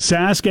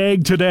Sask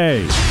Ag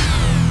Today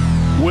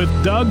with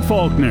Doug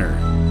Faulkner.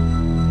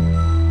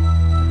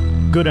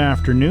 Good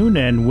afternoon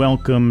and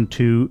welcome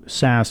to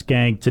Sask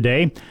Ag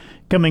Today.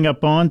 Coming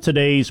up on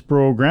today's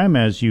program,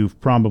 as you've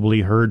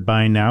probably heard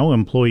by now,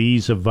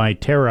 employees of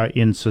Viterra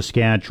in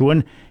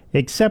Saskatchewan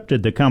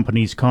accepted the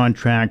company's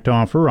contract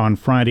offer on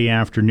Friday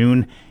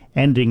afternoon,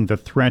 ending the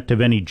threat of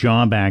any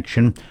job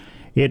action.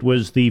 It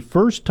was the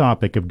first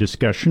topic of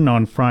discussion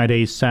on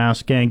Friday's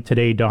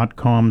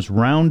SaskAgToday.com's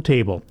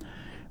roundtable.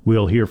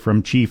 We'll hear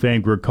from Chief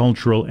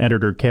Agricultural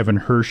Editor Kevin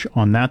Hirsch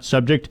on that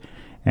subject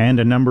and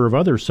a number of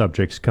other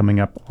subjects coming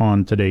up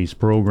on today's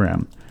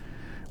program.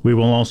 We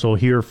will also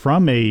hear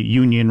from a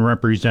union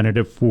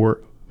representative for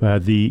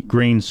the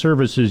Grain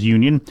Services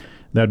Union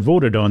that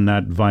voted on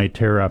that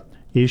Viterra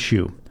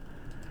issue.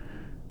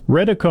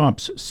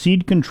 Redicop's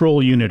seed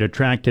control unit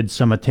attracted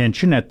some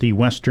attention at the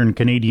Western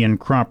Canadian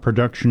Crop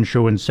Production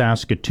Show in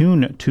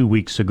Saskatoon 2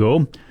 weeks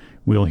ago.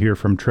 We'll hear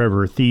from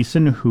Trevor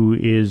Thiessen, who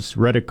is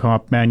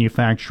Redicop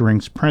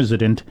Manufacturing's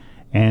president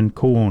and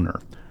co-owner.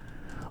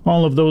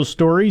 All of those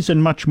stories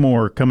and much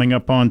more coming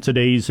up on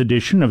today's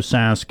edition of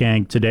Sask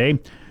Ag Today.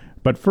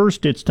 But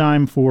first, it's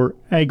time for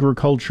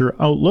Agriculture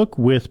Outlook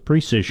with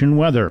Precision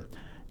Weather.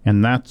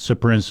 And that's a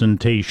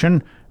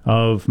presentation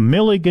of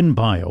Milligan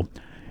Bio.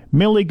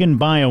 Milligan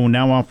Bio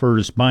now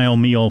offers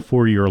biomeal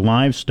for your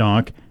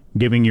livestock,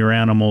 giving your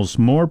animals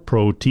more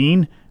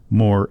protein,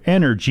 more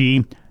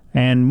energy,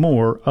 and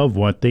more of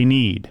what they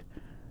need.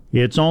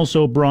 It's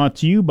also brought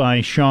to you by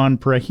Sean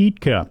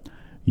Prahitka,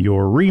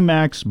 your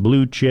RE/MAX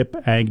Blue Chip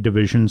Ag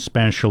Division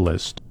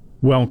Specialist.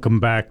 Welcome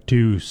back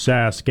to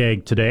Sask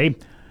Ag Today.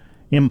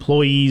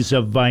 Employees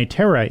of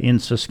Viterra in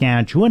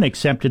Saskatchewan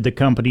accepted the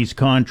company's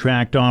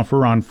contract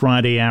offer on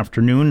Friday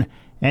afternoon,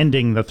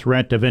 ending the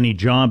threat of any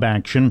job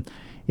action.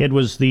 It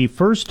was the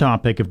first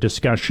topic of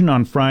discussion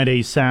on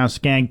Friday's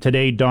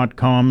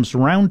SaskAgToday.com's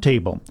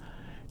roundtable.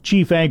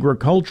 Chief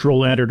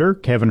Agricultural Editor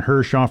Kevin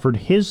Hirsch offered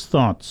his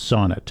thoughts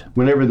on it.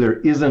 Whenever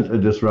there isn't a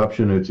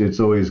disruption, it's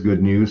always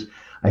good news.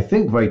 I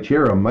think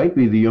Viterra might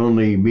be the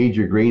only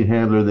major grain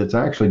handler that's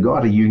actually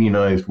got a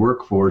unionized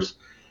workforce,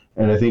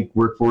 and I think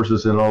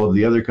workforces in all of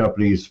the other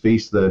companies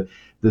face the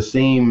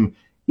same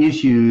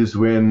issues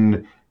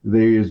when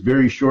there's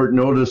very short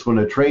notice when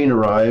a train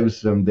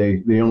arrives and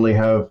they only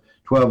have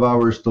 12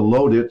 hours to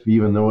load it,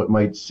 even though it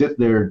might sit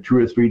there 2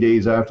 or 3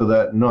 days after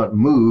that and not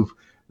move.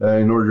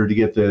 In order to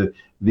get the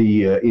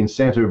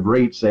incentive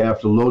rates, they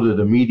have to load it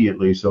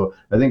immediately. So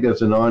I think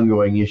that's an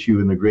ongoing issue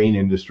in the grain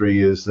industry,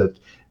 is that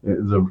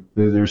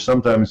there's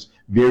sometimes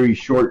very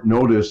short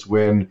notice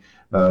when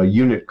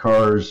unit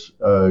cars,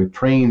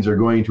 trains are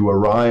going to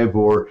arrive,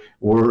 or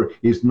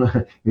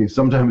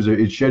sometimes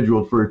it's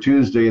scheduled for a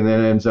Tuesday and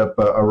then ends up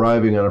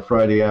arriving on a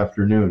Friday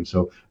afternoon.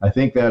 So I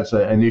think that's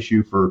an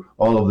issue for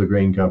all of the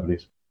grain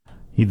companies.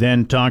 He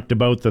then talked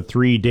about the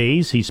 3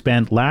 days he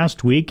spent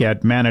last week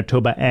at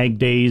Manitoba Ag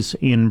Days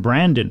in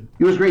Brandon.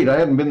 It was great. I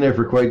hadn't been there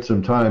for quite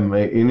some time,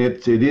 and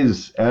it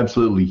is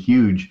absolutely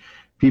huge.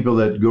 People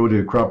that go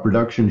to crop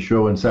production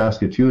show in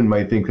Saskatoon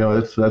might think,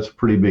 oh, that's a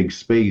pretty big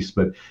space,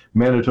 but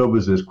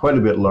Manitoba's is quite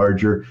a bit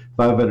larger,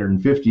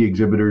 550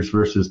 exhibitors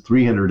versus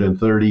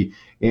 330,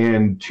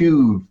 and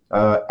 2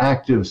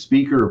 active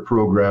speaker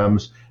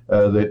programs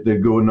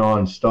that go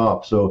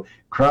nonstop. So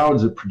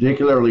crowds,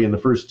 particularly in the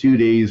first 2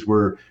 days,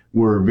 were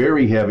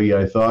very heavy,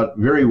 I thought,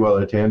 very well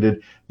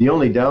attended. The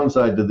only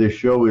downside to this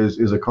show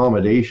is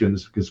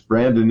accommodations, because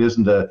Brandon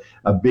isn't as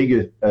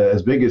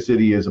big a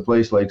city as a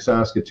place like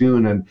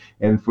Saskatoon,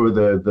 and for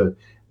the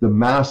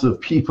massive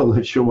people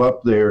that show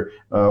up there,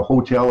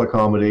 hotel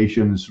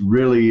accommodations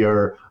really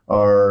are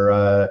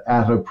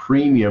at a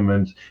premium,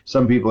 and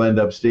some people end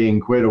up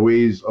staying quite a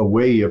ways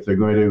away if they're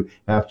going to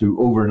have to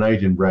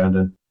overnight in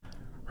Brandon.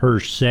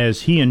 Hirsch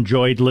says he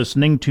enjoyed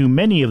listening to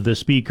many of the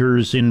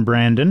speakers in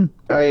Brandon.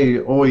 I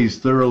always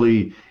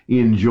thoroughly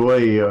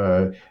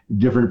enjoy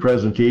different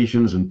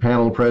presentations and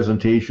panel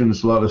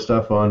presentations, a lot of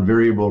stuff on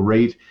variable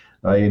rate.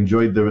 I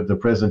enjoyed the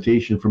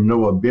presentation from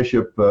Noah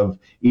Bishop of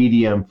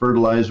ADM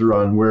Fertilizer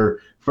on where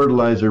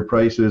fertilizer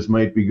prices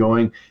might be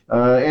going,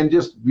 and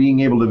just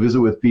being able to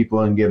visit with people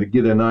and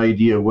get an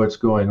idea of what's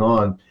going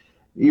on.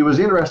 It was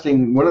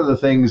interesting. One of the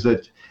things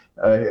that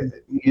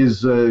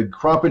is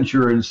crop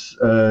insurance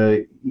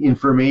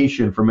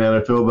information for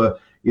Manitoba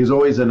is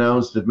always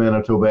announced at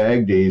Manitoba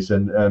Ag Days,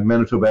 and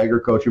Manitoba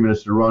Agriculture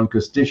Minister Ron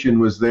Kostishin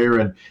was there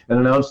and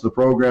announced the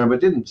program,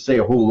 but didn't say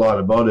a whole lot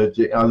about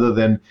it other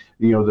than,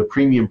 the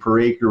premium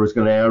per acre was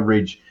going to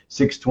average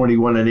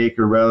 $6.21 an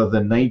acre rather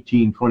than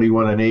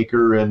 $19.21 an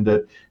acre, and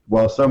that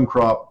while some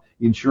crop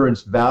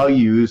insurance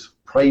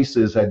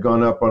prices had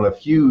gone up on a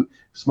few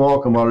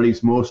small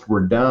commodities, most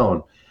were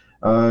down.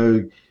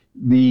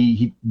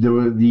 The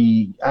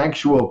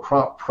actual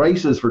crop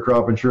prices for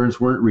crop insurance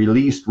weren't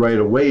released right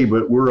away,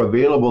 but were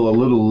available a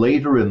little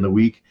later in the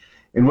week.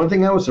 And one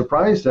thing I was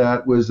surprised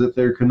at was that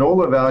their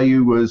canola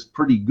value was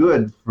pretty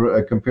good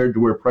compared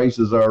to where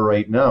prices are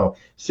right now,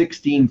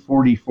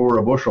 $16.44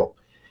 a bushel.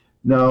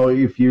 Now,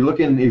 if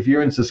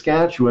you're in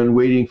Saskatchewan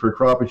waiting for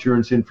crop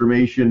insurance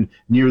information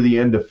near the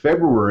end of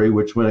February,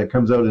 which when it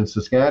comes out in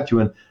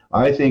Saskatchewan,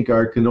 I think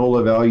our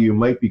canola value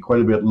might be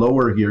quite a bit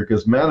lower here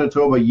because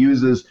Manitoba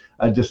uses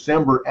a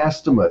December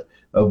estimate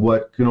of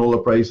what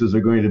canola prices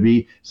are going to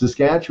be.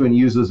 Saskatchewan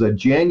uses a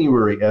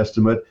January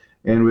estimate,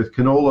 and with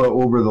canola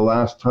over the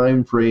last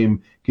time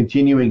frame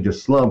continuing to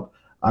slump,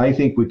 I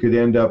think we could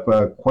end up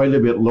quite a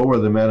bit lower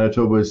than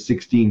Manitoba's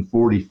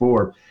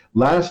 16.44.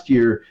 Last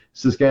year,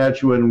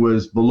 Saskatchewan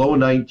was below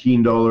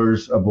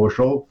 $19 a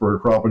bushel for a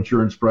crop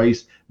insurance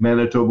price.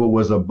 Manitoba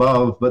was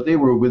above, but they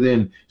were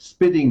within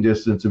spitting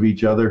distance of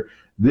each other.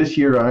 This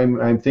year,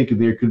 I'm thinking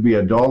there could be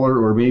 $1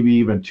 or maybe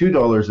even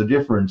 $2 a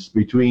difference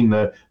between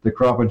the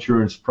crop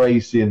insurance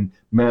price in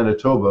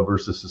Manitoba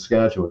versus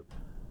Saskatchewan.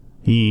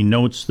 He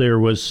notes there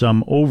was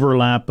some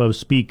overlap of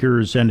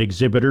speakers and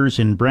exhibitors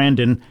in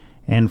Brandon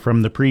and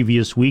from the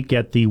previous week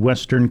at the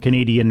Western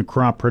Canadian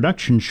Crop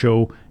Production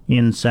Show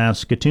in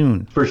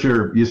Saskatoon. For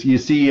sure. You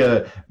see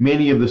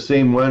many of the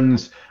same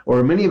ones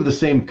or many of the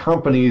same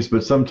companies,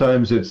 but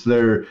sometimes it's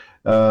their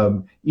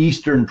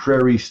Eastern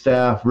Prairie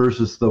staff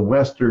versus the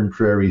Western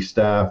Prairie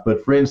staff.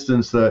 But for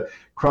instance,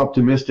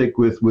 Croptomistic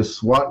with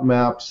SWOT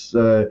maps,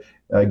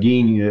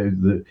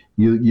 again,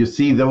 you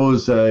see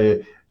those,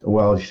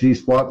 you see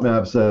SWOT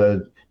maps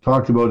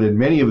talked about in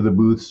many of the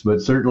booths,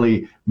 but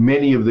certainly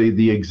many of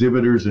the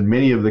exhibitors and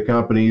many of the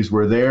companies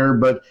were there.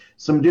 But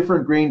some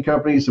different grain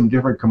companies, some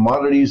different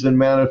commodities in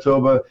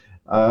Manitoba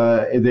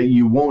that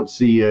you won't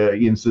see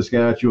in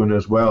Saskatchewan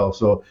as well.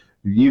 So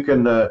you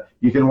can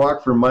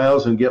walk for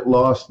miles and get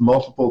lost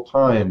multiple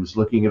times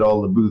looking at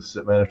all the booths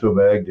at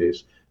Manitoba Ag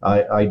Days.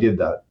 I did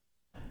that.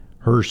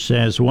 Hirsch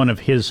says one of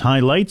his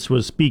highlights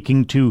was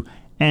speaking to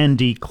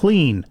Andy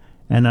Clean,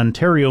 an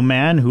Ontario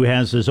man who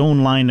has his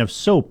own line of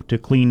soap to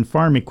clean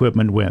farm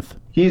equipment with.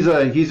 He's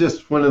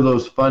just one of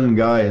those fun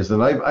guys,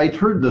 and I'd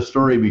heard the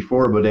story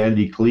before about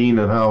Andy Clean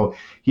and how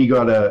he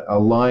got a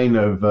line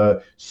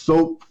of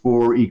soap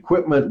for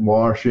equipment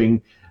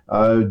washing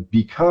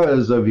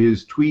because of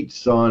his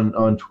tweets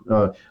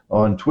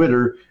on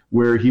Twitter,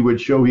 where he would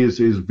show his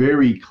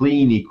very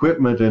clean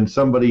equipment, and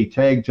somebody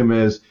tagged him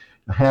as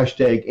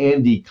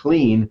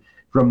 #AndyClean.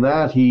 From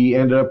that, he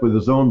ended up with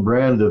his own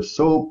brand of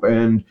soap,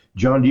 and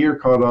John Deere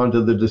caught on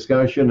to the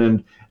discussion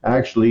and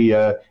actually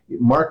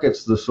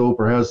markets the soap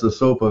or has the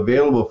soap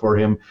available for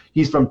him.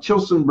 He's from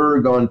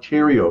Tillsonburg,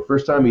 Ontario.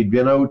 First time he'd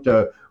been out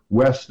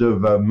west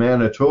of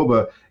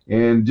Manitoba,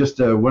 and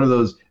just one of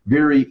those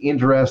very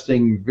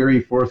interesting,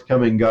 very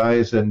forthcoming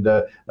guys, and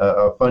a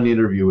fun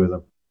interview with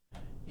him.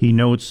 He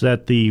notes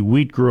that the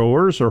wheat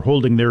growers are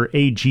holding their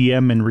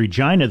AGM in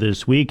Regina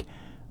this week,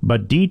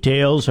 but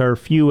details are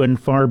few and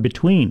far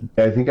between.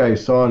 I think I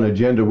saw an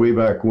agenda way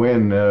back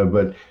when,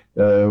 but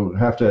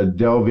have to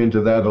delve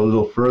into that a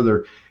little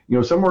further. You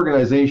know, some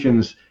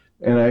organizations,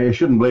 and I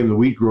shouldn't blame the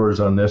wheat growers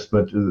on this,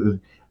 but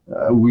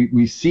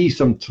we see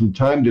some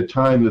time to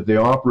time that they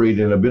operate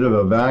in a bit of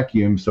a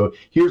vacuum. So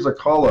here's a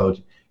call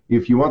out.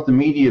 If you want the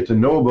media to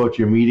know about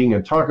your meeting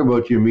and talk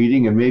about your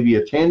meeting and maybe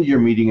attend your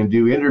meeting and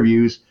do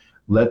interviews,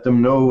 let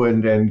them know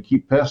and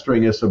keep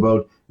pestering us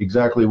about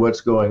exactly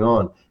what's going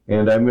on.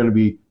 And I'm going to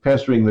be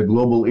pestering the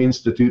Global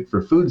Institute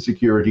for Food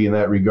Security in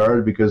that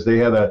regard, because they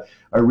had a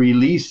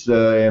release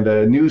and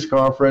a news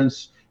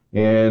conference,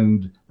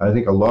 and I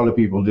think a lot of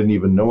people didn't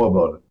even know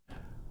about it.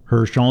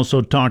 Hirsch also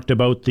talked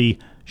about the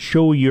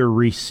Show Your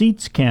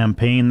Receipts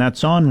campaign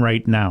that's on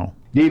right now.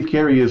 Dave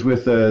Carey is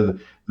with the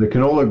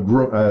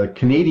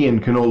Canadian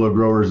Canola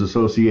Growers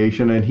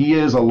Association, and he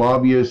is a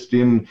lobbyist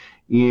in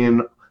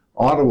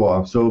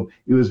Ottawa. So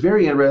it was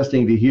very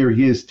interesting to hear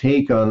his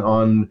take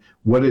on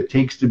what it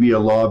takes to be a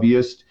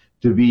lobbyist,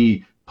 to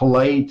be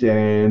polite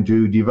and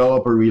to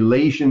develop a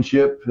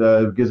relationship,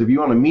 because if you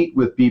want to meet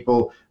with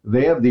people,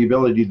 they have the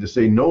ability to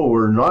say no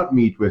or not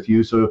meet with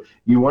you. So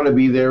you want to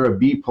be there,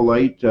 be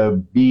polite,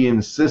 be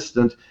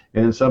insistent,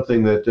 and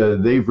something that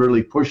they've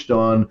really pushed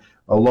on,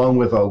 along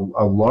with a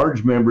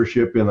large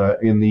membership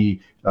in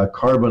the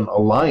Carbon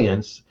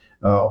Alliance.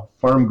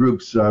 Farm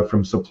groups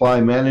from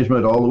supply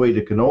management all the way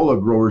to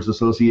Canola Growers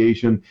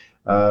Association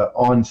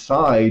on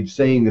side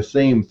saying the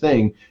same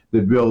thing,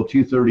 that Bill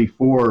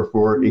 234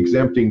 for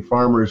exempting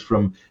farmers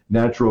from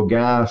natural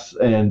gas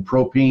and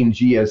propane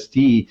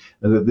GST,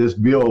 that this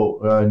bill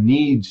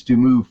needs to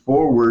move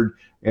forward,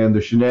 and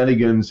the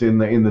shenanigans in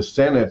the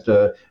Senate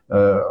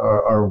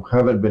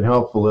haven't been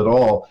helpful at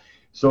all.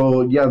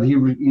 So yeah,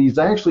 he's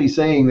actually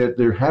saying that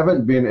there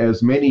haven't been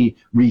as many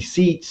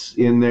receipts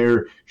in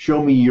their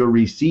Show Me Your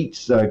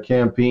Receipts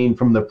campaign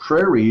from the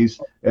prairies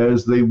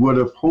as they would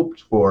have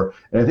hoped for.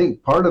 And I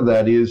think part of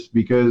that is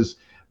because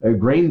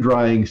grain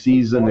drying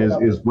season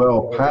is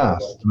well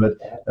past. But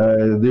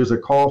there's a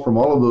call from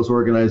all of those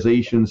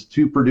organizations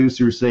to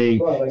producers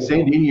saying,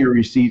 send in your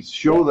receipts,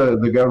 show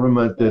the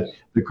government that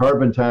the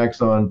carbon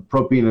tax on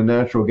propane and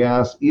natural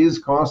gas is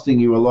costing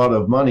you a lot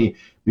of money,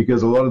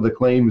 because a lot of the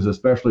claims,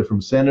 especially from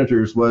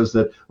senators, was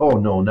that, oh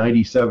no,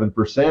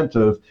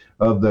 97%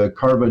 of the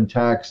carbon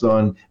tax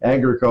on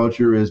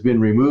agriculture has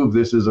been removed.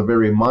 This is a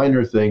very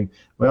minor thing.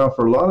 Well,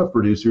 for a lot of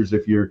producers,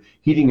 if you're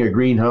heating a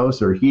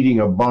greenhouse or heating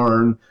a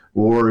barn,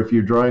 or if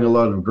you're drying a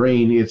lot of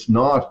grain, it's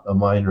not a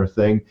minor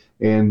thing.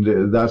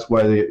 And that's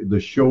why the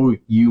Show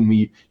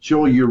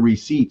Your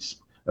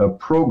Receipts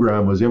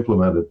program was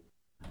implemented.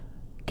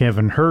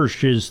 Kevin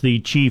Hirsch is the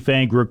Chief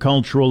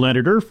Agricultural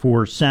Editor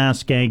for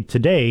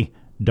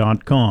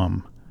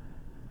SaskAgToday.com.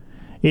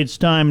 It's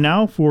time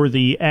now for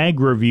the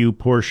Ag Review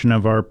portion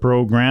of our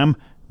program.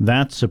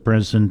 That's a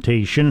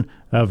presentation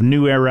of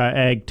New Era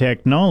Ag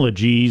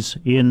Technologies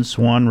in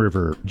Swan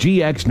River.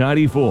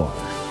 GX94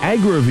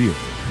 Ag Review.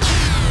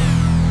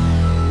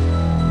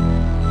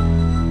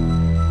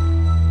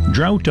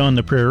 Drought on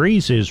the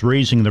prairies is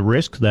raising the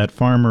risk that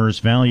farmers'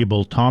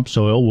 valuable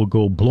topsoil will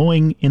go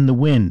blowing in the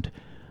wind.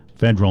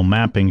 Federal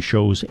mapping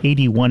shows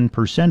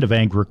 81% of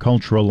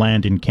agricultural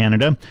land in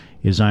Canada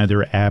is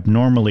either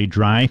abnormally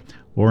dry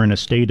or in a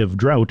state of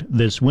drought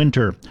this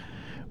winter.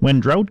 When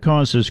drought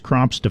causes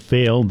crops to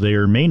fail,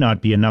 there may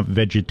not be enough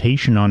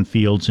vegetation on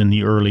fields in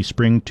the early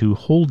spring to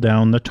hold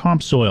down the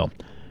topsoil.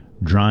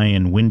 Dry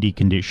and windy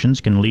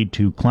conditions can lead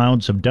to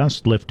clouds of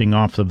dust lifting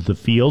off of the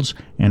fields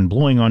and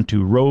blowing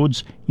onto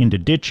roads, into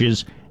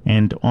ditches,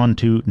 and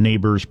onto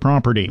neighbors'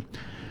 property.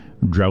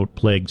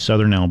 Drought-plagued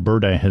southern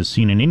Alberta has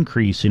seen an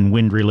increase in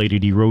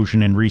wind-related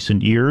erosion in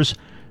recent years.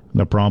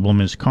 The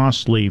problem is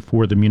costly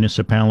for the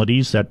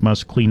municipalities that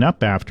must clean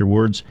up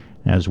afterwards,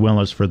 as well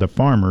as for the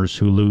farmers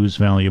who lose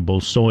valuable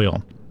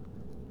soil.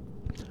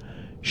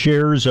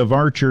 Shares of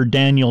Archer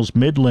Daniels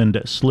Midland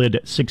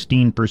slid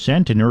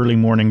 16% in early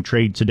morning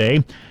trade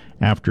today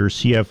after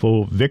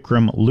CFO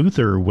Vikram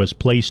Luther was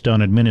placed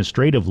on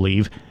administrative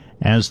leave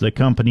as the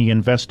company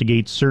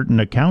investigates certain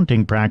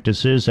accounting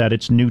practices at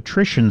its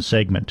nutrition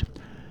segment.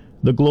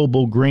 The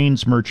global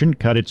grains merchant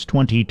cut its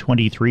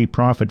 2023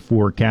 profit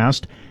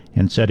forecast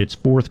and said its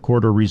fourth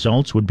quarter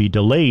results would be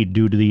delayed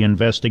due to the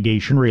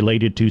investigation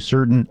related to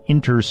certain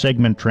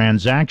inter-segment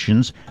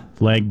transactions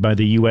flagged by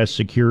the U.S.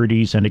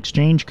 Securities and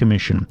Exchange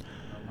Commission.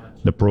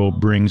 The probe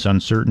brings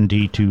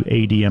uncertainty to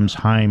ADM's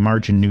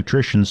high-margin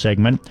nutrition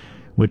segment,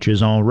 which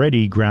is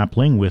already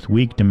grappling with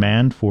weak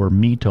demand for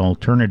meat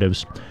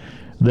alternatives.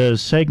 The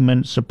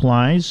segment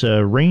supplies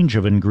a range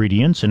of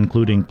ingredients,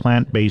 including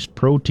plant-based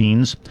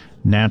proteins,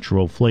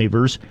 natural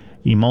flavors,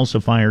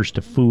 emulsifiers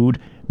to food,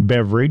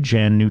 beverage,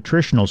 and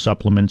nutritional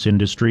supplements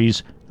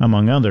industries,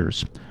 among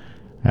others.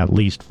 At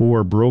least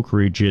 4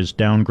 brokerages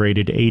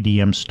downgraded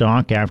ADM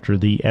stock after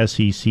the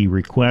SEC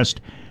request,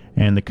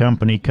 and the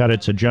company cut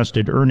its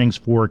adjusted earnings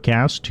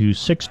forecast to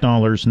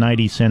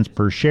 $6.90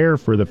 per share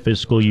for the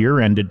fiscal year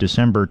ended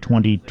December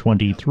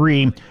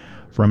 2023,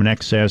 from an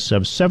excess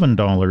of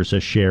 $7 a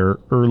share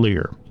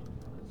earlier.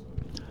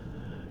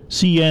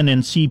 CN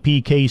and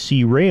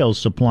CPKC rails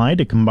supplied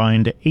a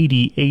combined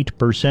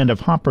 88%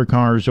 of hopper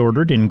cars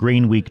ordered in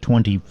Grain Week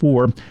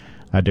 24,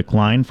 a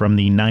decline from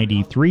the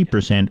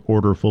 93%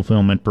 order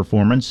fulfillment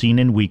performance seen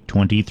in Week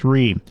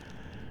 23.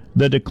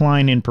 The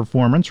decline in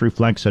performance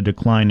reflects a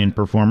decline in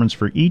performance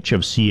for each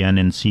of CN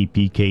and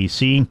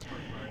CPKC.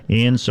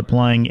 In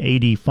supplying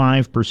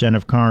 85%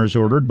 of cars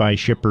ordered by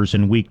shippers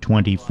in Week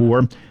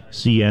 24,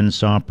 CN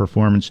saw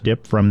performance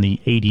dip from the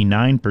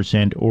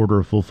 89%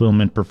 order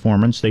fulfillment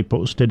performance they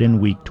posted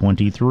in Week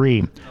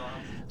 23.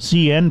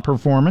 CN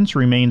performance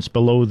remains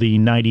below the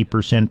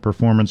 90%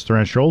 performance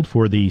threshold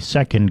for the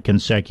second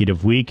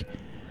consecutive week.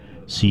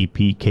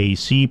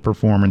 CPKC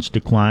performance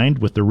declined,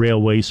 with the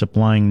railway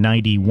supplying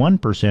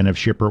 91% of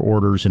shipper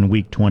orders in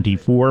Week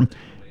 24,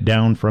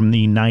 down from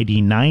the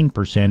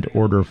 99%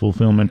 order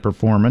fulfillment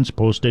performance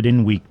posted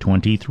in Week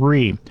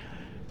 23.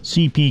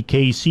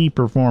 CPKC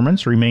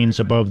performance remains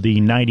above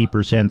the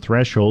 90%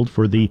 threshold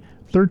for the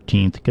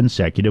 13th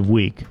consecutive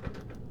week.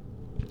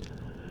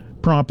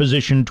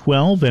 Proposition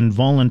 12 and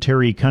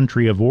voluntary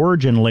country of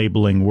origin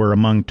labeling were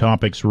among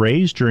topics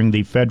raised during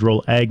the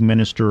federal Ag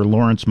Minister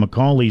Lawrence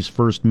MacAulife's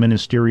first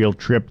ministerial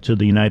trip to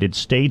the United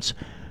States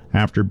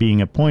after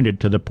being appointed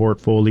to the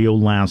portfolio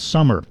last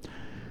summer.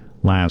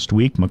 Last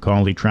week,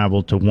 MacAuliffe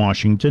traveled to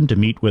Washington to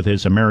meet with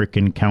his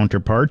American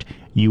counterpart,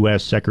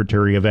 U.S.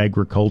 Secretary of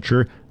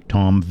Agriculture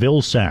Tom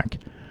Vilsack.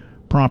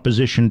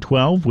 Proposition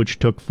 12, which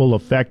took full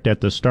effect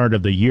at the start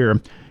of the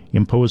year,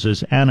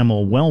 imposes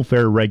animal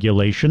welfare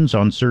regulations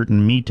on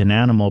certain meat and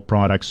animal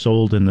products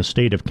sold in the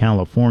state of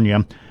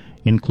California,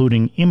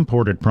 including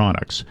imported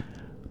products.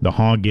 The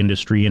hog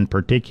industry in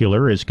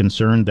particular is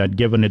concerned that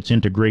given its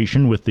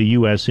integration with the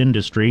U.S.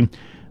 industry,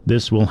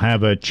 this will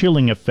have a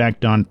chilling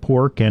effect on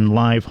pork and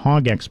live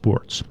hog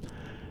exports.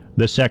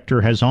 The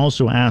sector has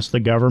also asked the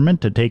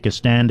government to take a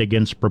stand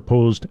against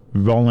proposed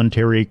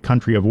voluntary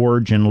country of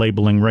origin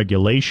labeling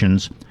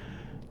regulations.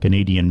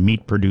 Canadian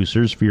meat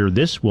producers fear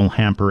this will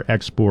hamper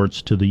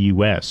exports to the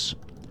U.S.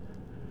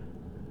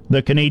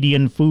 The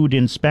Canadian Food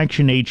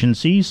Inspection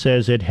Agency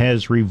says it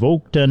has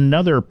revoked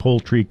another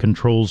poultry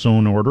control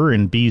zone order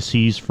in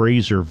BC's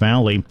Fraser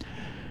Valley.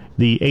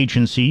 The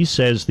agency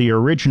says the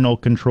original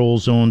control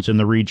zones in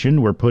the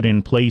region were put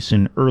in place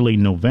in early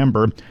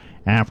November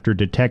after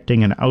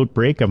detecting an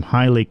outbreak of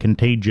highly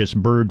contagious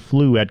bird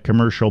flu at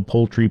commercial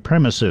poultry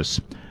premises.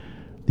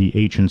 The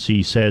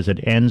agency says it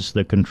ends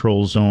the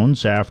control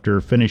zones after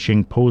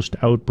finishing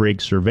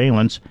post-outbreak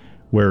surveillance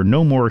where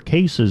no more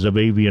cases of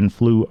avian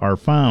flu are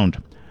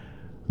found.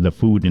 The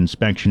Food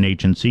Inspection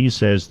Agency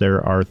says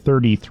there are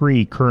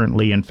 33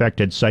 currently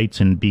infected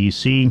sites in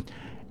BC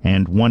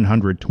and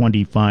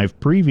 125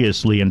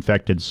 previously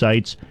infected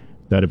sites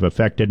that have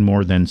affected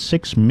more than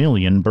 6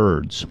 million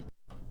birds.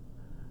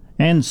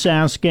 And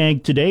Sask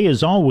Ag Today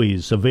is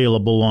always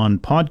available on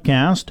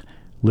podcast.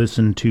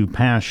 Listen to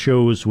past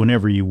shows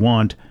whenever you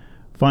want.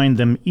 Find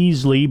them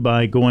easily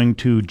by going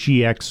to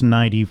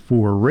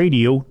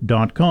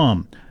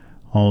GX94radio.com.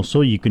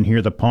 Also, you can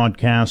hear the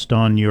podcast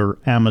on your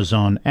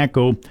Amazon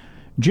Echo.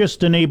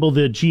 Just enable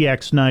the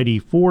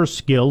GX94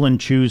 skill and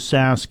choose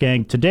Sask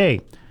Ag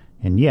Today.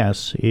 And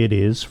yes, it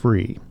is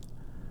free.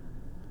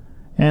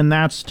 And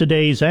that's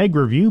today's Ag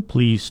Review.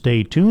 Please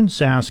stay tuned.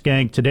 Sask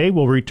Ag Today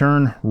will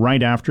return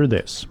right after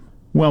this.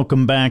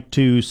 Welcome back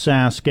to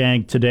Sask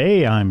Ag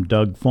Today. I'm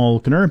Doug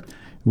Faulkner.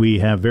 We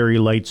have very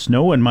light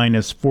snow and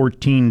minus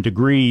 14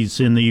 degrees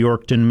in the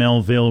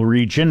Yorkton-Melville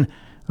region.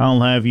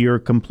 I'll have your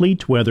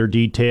complete weather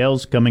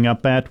details coming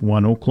up at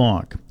 1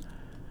 o'clock.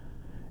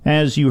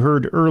 As you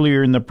heard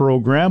earlier in the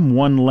program,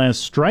 one less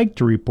strike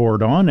to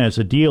report on as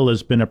a deal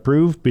has been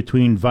approved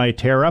between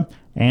Viterra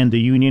and the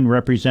union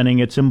representing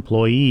its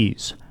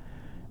employees.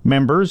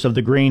 Members of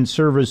the Grain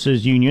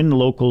Services Union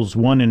Locals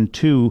 1 and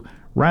 2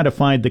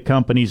 ratified the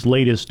company's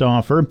latest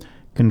offer,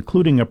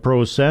 concluding a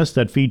process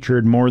that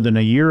featured more than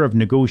a year of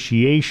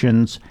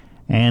negotiations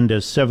and a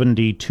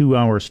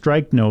 72-hour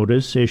strike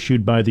notice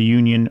issued by the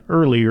union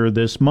earlier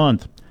this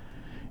month.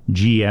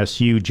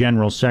 GSU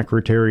General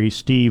Secretary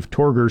Steve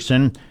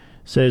Torgerson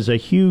says a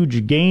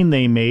huge gain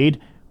they made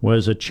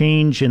was a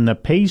change in the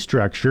pay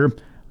structure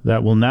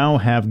that will now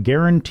have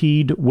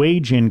guaranteed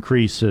wage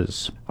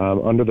increases.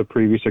 Under the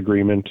previous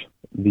agreement,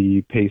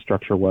 the pay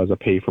structure was a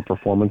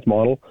pay-for-performance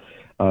model,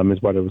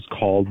 is what it was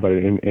called, but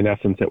in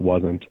essence it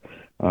wasn't.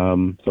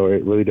 So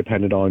it really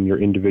depended on your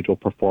individual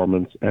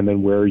performance and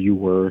then where you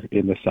were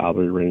in the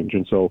salary range.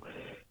 And so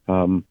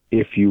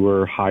if you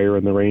were higher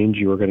in the range,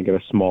 you were going to get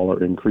a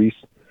smaller increase.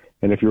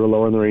 And if you were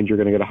lower in the range, you're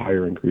going to get a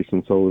higher increase.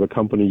 And so the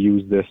company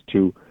used this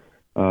to,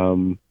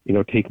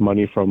 take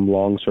money from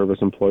long service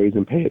employees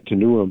and pay it to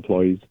newer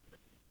employees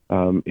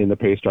in the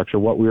pay structure.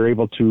 What we were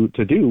able to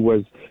do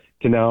was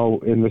to now,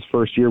 in this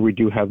first year, we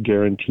do have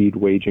guaranteed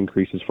wage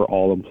increases for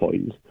all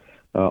employees.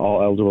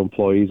 All eligible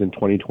employees in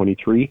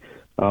 2023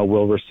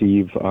 will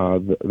receive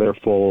their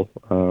full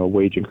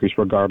wage increase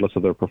regardless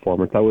of their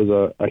performance. That was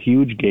a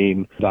huge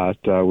gain that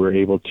we were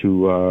able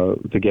to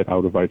get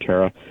out of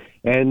Viterra.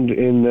 And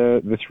in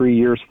the 3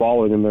 years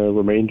following, in the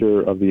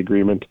remainder of the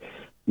agreement,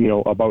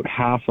 about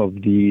half of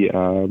the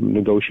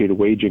negotiated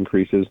wage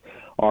increases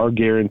are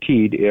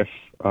guaranteed if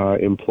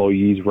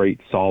employees rate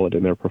solid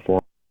in their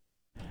performance.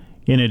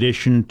 In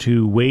addition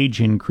to wage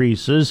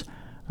increases,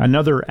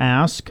 another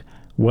ask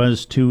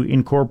was to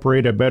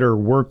incorporate a better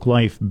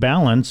work-life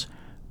balance,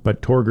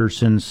 but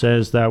Torgerson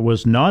says that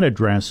was not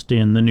addressed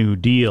in the new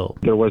deal.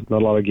 There was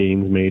not a lot of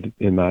gains made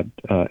in that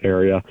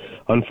area.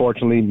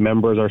 Unfortunately,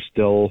 members are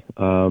still,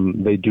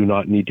 they do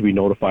not need to be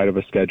notified of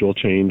a schedule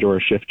change or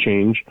a shift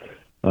change.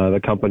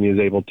 The company is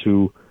able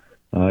to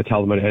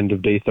tell them at end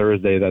of day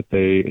Thursday that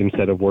they,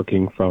 instead of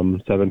working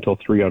from 7 till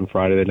 3 on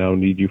Friday, they now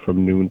need you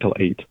from noon till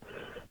 8.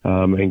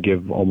 And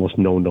give almost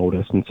no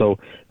notice. And so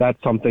that's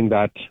something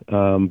that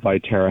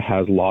Viterra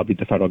has lobbied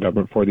the federal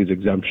government for, these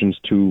exemptions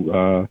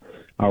to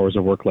hours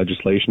of work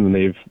legislation, and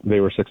they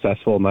were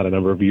successful in that a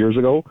number of years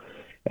ago.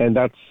 And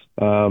that's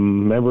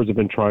members have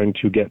been trying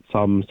to get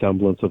some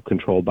semblance of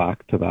control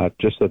back to that,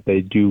 just that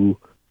they do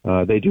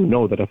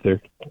know that if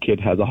their kid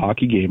has a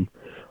hockey game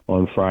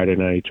on Friday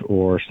night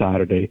or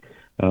Saturday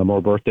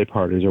or birthday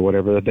parties or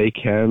whatever, that they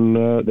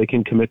can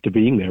commit to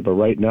being there. But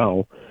right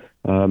now,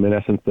 in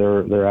essence,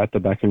 they're at the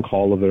beck and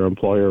call of their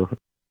employer.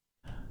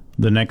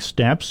 The next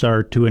steps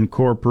are to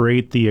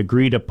incorporate the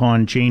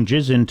agreed-upon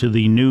changes into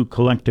the new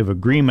collective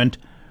agreement.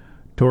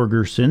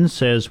 Torgerson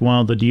says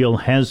while the deal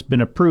has been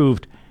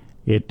approved,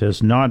 it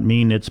does not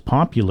mean it's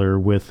popular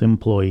with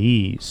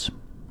employees.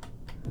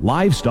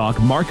 Livestock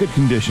market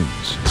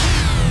conditions.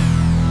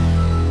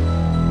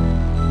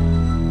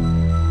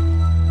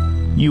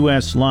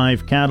 U.S.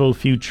 live cattle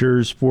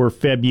futures for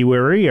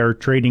February are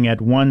trading at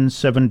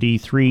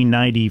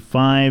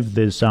 $173.95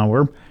 this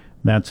hour.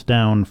 That's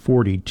down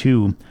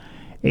 42.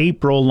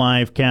 April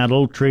live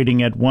cattle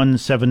trading at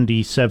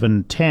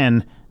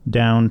 $177.10,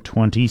 down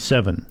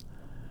 27.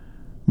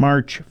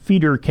 March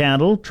feeder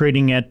cattle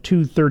trading at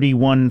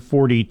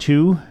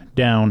 $231.42,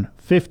 down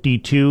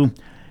 52.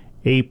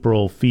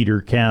 April feeder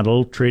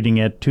cattle trading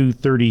at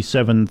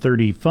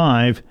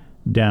 $237.35,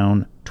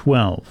 down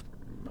 12.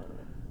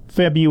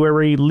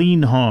 February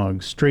lean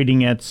hogs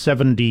trading at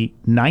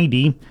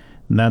 70.90,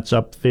 that's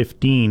up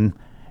 15.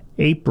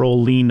 April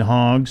lean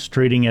hogs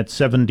trading at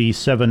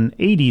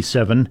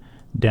 77.87,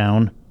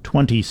 down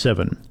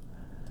 27.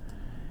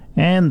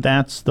 And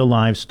that's the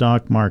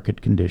livestock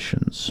market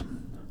conditions.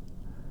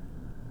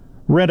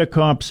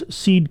 Redicop's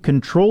seed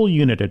control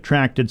unit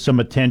attracted some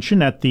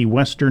attention at the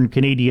Western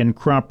Canadian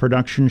Crop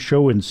Production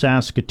Show in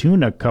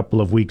Saskatoon a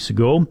couple of weeks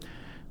ago.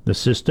 The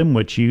system,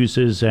 which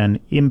uses an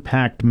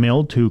impact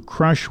mill to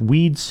crush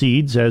weed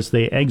seeds as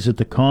they exit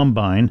the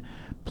combine,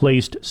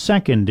 placed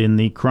second in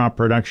the Crop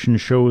Production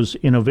Show's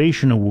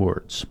Innovation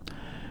Awards.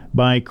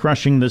 By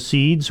crushing the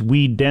seeds,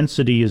 weed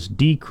density is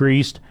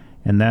decreased,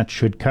 and that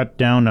should cut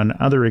down on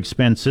other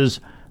expenses,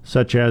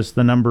 such as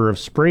the number of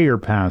sprayer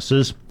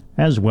passes,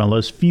 as well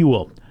as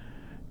fuel.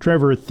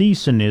 Trevor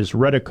Thiessen is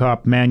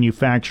Redicop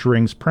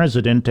Manufacturing's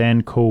president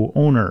and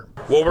co-owner.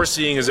 What we're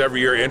seeing is every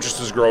year interest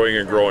is growing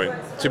and growing.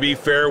 To be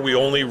fair, we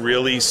only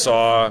really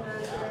saw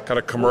kind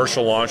of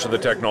commercial launch of the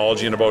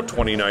technology in about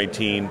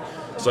 2019.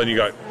 So then you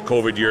got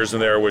COVID years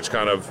in there, which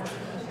kind of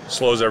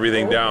slows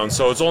everything down.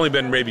 So it's only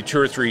been maybe 2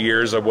 or 3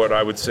 years of what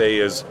I would say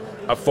is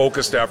a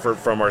focused effort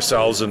from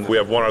ourselves, and we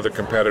have one other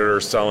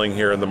competitor selling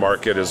here in the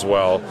market as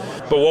well.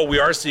 But what we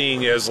are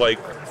seeing is, like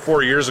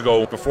 4 years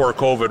ago, before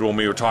COVID, when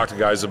we would talk to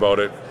guys about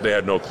it, they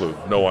had no clue,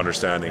 no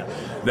understanding.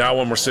 Now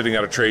when we're sitting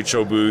at a trade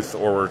show booth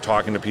or we're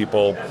talking to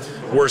people,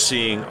 we're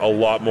seeing a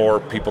lot more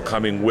people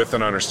coming with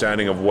an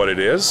understanding of what it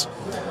is.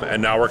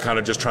 And now we're kind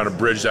of just trying to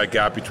bridge that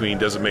gap between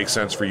does it make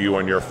sense for you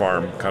on your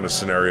farm kind of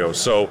scenario.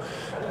 So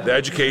the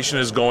education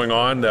is going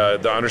on,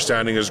 the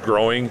understanding is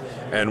growing,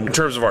 and in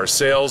terms of our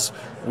sales,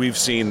 we've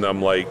seen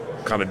them like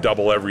kind of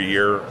double every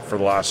year for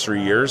the last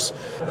 3 years.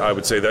 I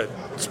would say that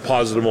it's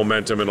positive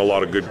momentum and a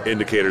lot of good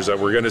indicators that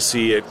we're going to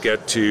see it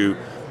get to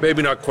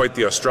maybe not quite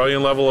the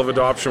Australian level of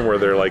adoption where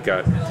they're like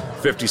at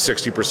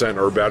 50-60%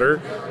 or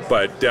better,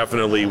 but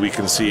definitely we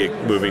can see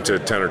it moving to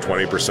 10 or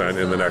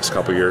 20% in the next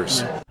couple of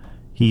years.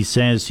 He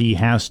says he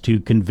has to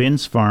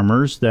convince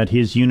farmers that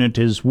his unit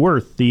is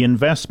worth the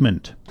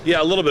investment.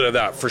 Yeah, a little bit of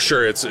that for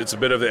sure. It's a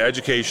bit of the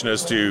education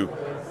as to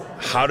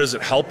how does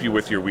it help you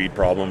with your weed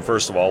problem,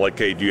 first of all. Like,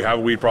 hey, do you have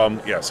a weed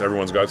problem? Yes,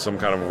 everyone's got some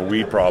kind of a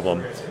weed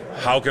problem.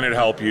 How can it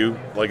help you?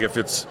 Like if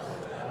it's,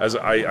 as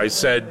I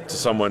said to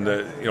someone,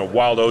 that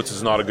wild oats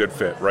is not a good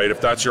fit, right?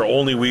 If that's your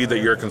only weed that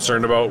you're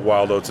concerned about,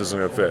 wild oats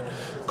isn't a good fit.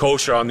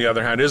 Kochia, on the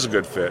other hand, is a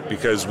good fit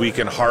because we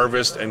can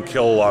harvest and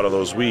kill a lot of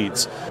those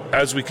weeds.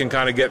 As we can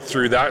kind of get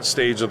through that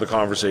stage of the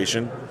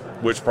conversation,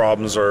 which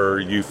problems are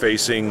you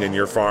facing in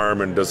your farm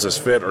and does this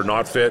fit or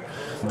not fit?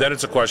 Then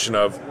it's a question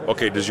of,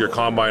 okay, does your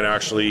combine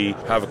actually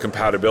have a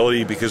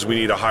compatibility? Because we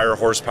need a higher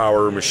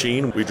horsepower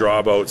machine. We draw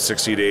about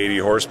 60 to 80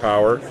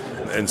 horsepower.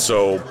 And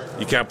so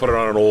you can't put it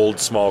on an old,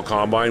 small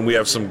combine. We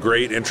have some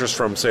great interest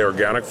from, say,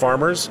 organic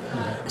farmers.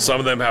 Some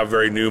of them have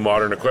very new,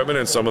 modern equipment,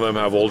 and some of them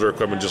have older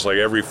equipment, just like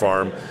every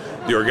farm.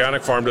 The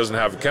organic farm doesn't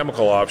have a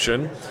chemical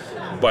option,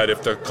 but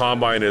if the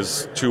combine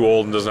is too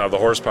old and doesn't have the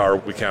horsepower,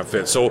 we can't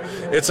fit. So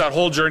it's that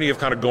whole journey of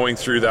kind of going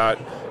through that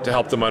to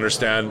help them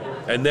understand.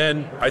 And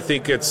then I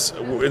think it's,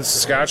 in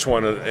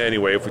Saskatchewan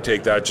anyway, if we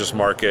take that just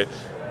market,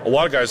 a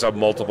lot of guys have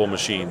multiple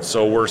machines.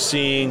 So we're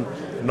seeing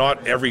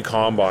not every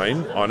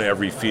combine on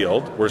every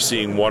field. We're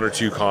seeing 1 or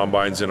 2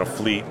 combines in a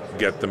fleet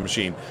get the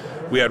machine.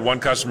 We had one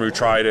customer who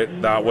tried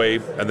it that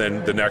way, and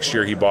then the next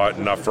year he bought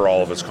enough for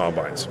all of his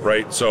combines,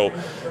 right? So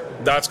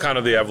that's kind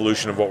of the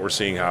evolution of what we're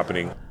seeing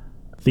happening.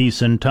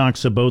 Thiessen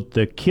talks about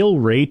the kill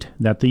rate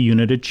that the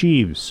unit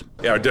achieves.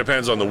 Yeah, it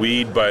depends on the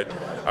weed, but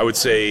I would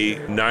say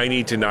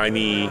 90 to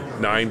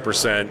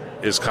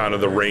 99% is kind of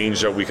the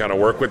range that we kind of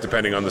work with,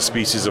 depending on the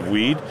species of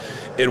weed.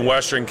 In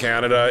Western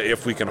Canada,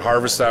 if we can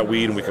harvest that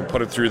weed and we can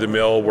put it through the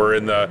mill, we're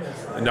in the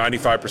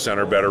 95%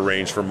 or better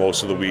range for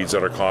most of the weeds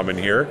that are common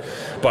here.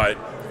 But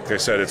like I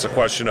said, it's a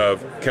question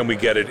of can we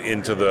get it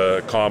into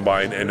the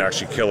combine and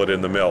actually kill it in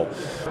the mill.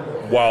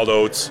 Wild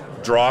oats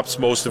drops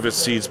most of its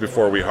seeds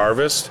before we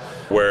harvest,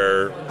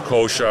 where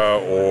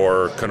kochia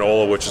or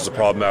canola, which is a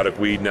problematic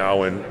weed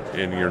now in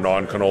your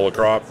non-canola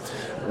crop,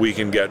 we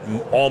can get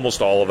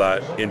almost all of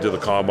that into the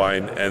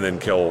combine and then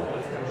kill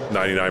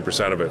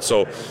 99% of it.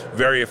 So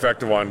very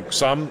effective on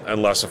some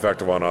and less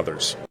effective on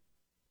others.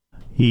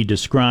 He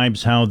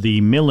describes how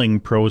the milling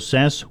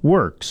process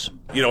works.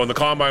 In the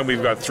combine,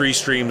 we've got 3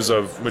 streams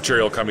of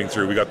material coming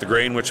through. We got the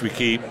grain, which we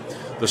keep,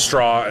 the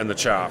straw, and the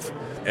chaff.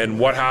 And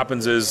what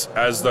happens is,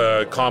 as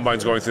the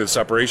combine's going through the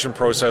separation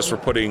process, we're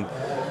putting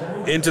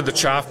into the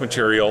chaff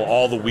material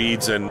all the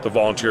weeds, and the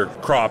volunteer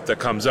crop that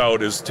comes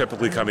out is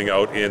typically coming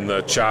out in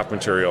the chaff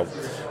material.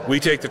 We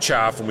take the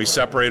chaff and we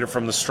separate it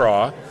from the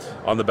straw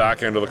on the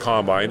back end of the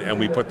combine, and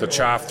we put the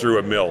chaff through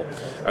a mill.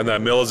 And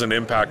that mill is an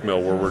impact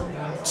mill where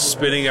we're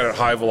spinning it at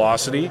high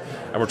velocity,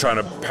 and we're trying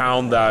to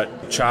pound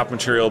that chaff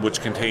material,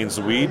 which contains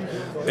the weed,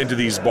 into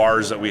these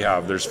bars that we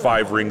have. There's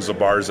 5 rings of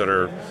bars that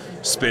are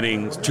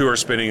spinning, 2 are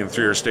spinning and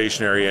 3 are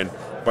stationary, and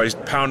by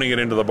pounding it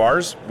into the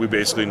bars, we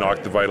basically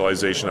knock the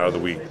vitalization out of the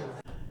weed.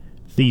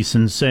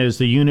 Thiessen says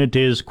the unit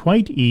is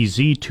quite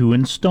easy to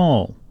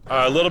install.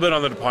 A little bit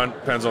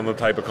depends on the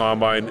type of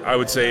combine. I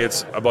would say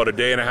it's about a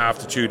day and a half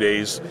to 2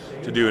 days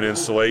to do an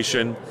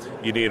installation.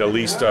 You need at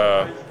least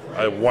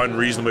one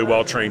reasonably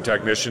well-trained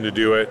technician to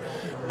do it.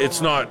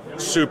 It's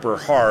not super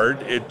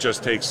hard. It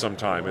just takes some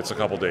time. It's a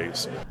couple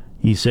days.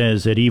 He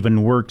says it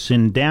even works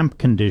in damp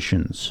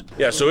conditions.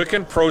 Yeah, so it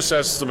can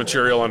process the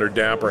material under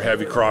damp or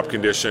heavy crop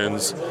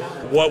conditions.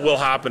 What will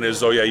happen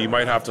is, you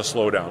might have to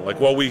slow down. Like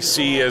what we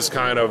see is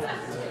kind of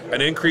an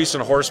increase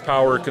in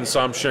horsepower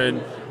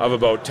consumption of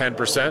about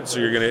 10%. So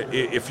you're going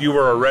to, if you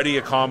were already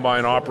a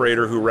combine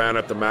operator who ran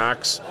at the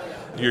max,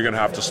 you're going to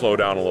have to slow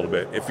down a little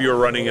bit. If you're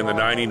running in the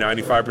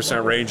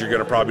 90-95% range, you're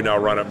going to probably now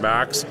run at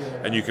max,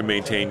 and you can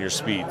maintain your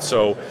speed.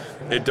 So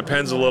it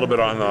depends a little bit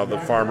on how the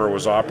farmer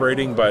was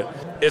operating, but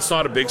it's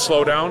not a big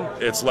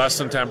slowdown. It's less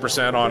than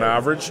 10% on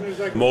average.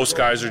 Most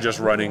guys are just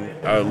running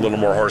a little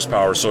more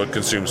horsepower, so it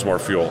consumes more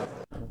fuel.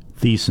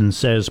 Thiessen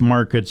says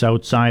markets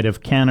outside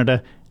of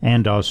Canada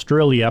and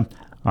Australia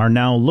are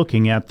now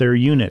looking at their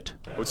unit.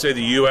 I would say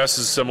the U.S.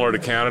 is similar to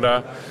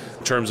Canada.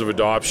 In terms of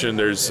adoption,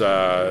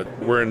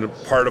 we're in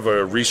part of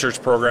a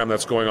research program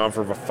that's going on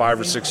for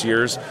 5 or 6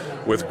 years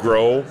with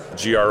GROW,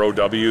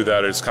 G-R-O-W,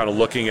 that is kind of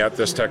looking at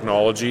this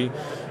technology.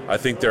 I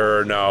think there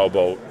are now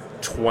about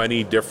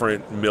 20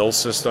 different mill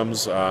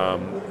systems,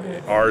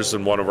 ours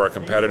and one of our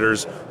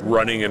competitors,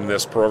 running in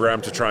this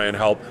program to try and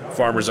help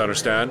farmers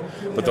understand.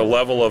 But the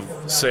level of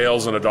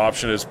sales and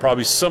adoption is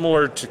probably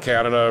similar to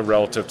Canada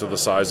relative to the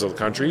size of the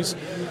countries.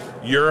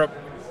 Europe,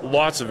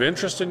 lots of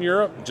interest in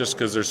Europe just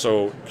because they're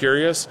so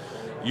curious.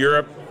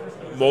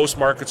 Most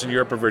markets in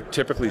Europe are very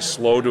typically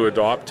slow to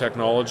adopt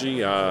technology.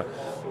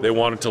 They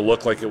want it to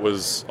look like it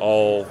was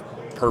all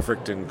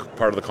perfect and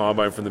part of the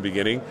combine from the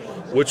beginning,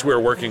 which we're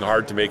working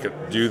hard to make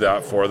it do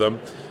that for them.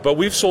 But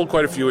we've sold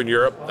quite a few in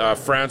Europe.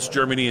 France,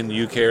 Germany, and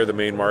the UK are the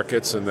main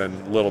markets, and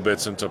then little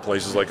bits into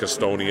places like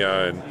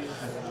Estonia and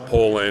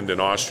Poland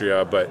and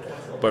Austria. But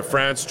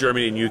France,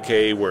 Germany, and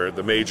UK, where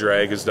the major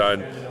ag is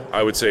done,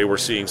 I would say we're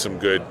seeing some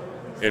good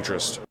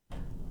interest.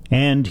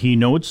 And he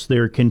notes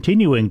they're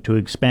continuing to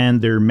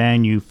expand their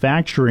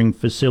manufacturing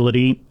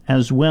facility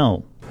as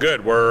well.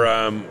 Good.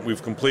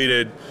 We've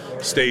completed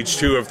stage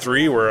 2 of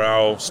 3. We're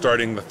now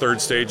starting the 3rd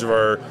stage of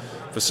our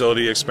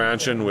facility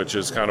expansion, which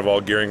is kind of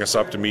all gearing us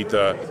up to meet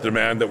the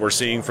demand that we're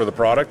seeing for the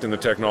product and the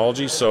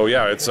technology. So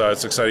yeah, it's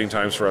exciting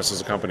times for us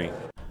as a company.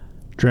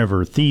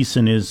 Trevor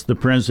Thiessen is the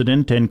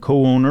president and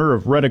co-owner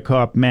of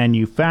Redicop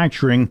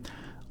Manufacturing,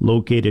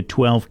 located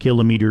 12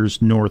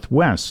 kilometers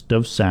northwest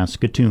of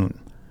Saskatoon.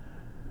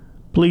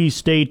 Please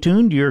stay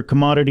tuned. Your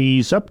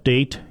commodities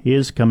update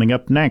is coming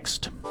up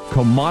next.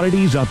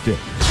 Commodities update.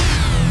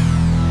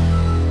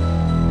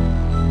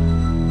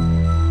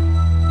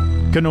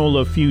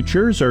 Canola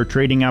futures are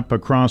trading up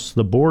across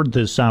the board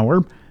this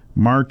hour.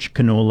 March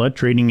canola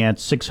trading at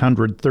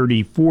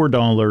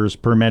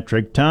 $634 per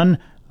metric ton,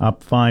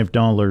 up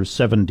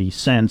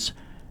 $5.70.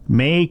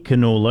 May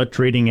canola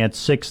trading at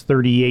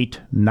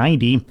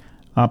 $638.90,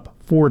 up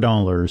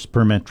 $4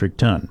 per metric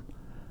ton.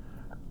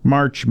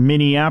 March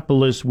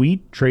Minneapolis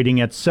wheat trading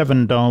at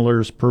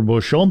 $7 per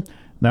bushel.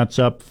 That's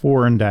up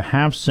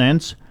 4.5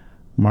 cents.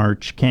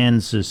 March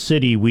Kansas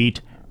City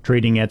wheat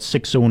trading at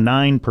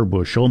 $6.09 per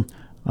bushel,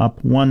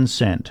 up 1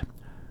 cent.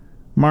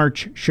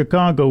 March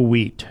Chicago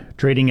wheat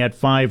trading at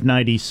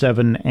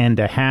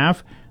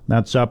 $5.97.5.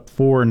 That's up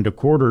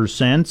 4.25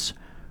 cents.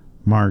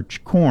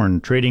 March corn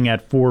trading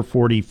at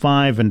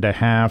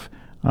 $4.45.5,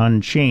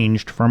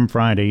 unchanged from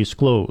Friday's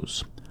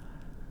close.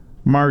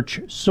 March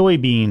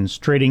soybeans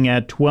trading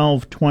at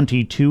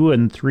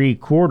 $12.22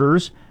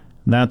 3/4.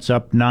 That's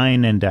up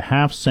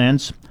 9.5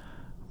 cents.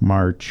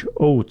 March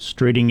oats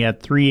trading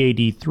at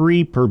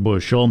 $3.83 per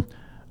bushel,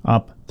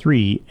 up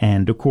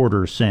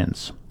 3.25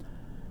 cents.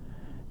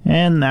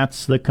 And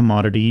that's the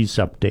commodities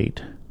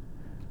update.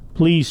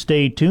 Please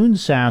stay tuned.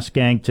 Sask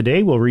Ag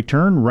Today will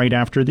return right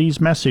after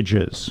these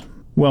messages.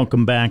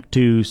 Welcome back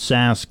to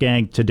Sask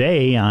Ag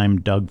Today.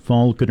 I'm Doug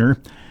Falconer.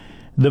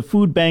 The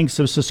food banks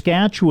of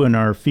Saskatchewan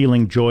are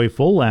feeling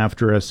joyful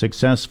after a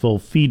successful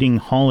feeding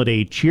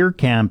holiday cheer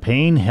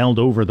campaign held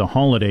over the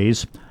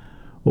holidays.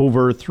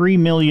 Over $3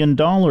 million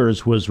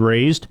was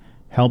raised,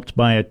 helped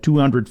by a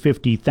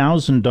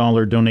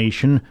 $250,000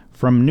 donation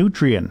from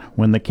Nutrien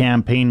when the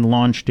campaign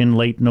launched in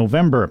late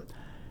November.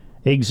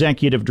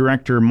 Executive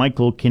Director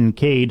Michael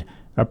Kincaid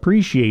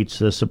appreciates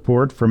the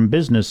support from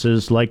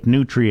businesses like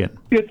Nutrien.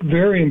 It's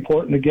very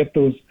important to get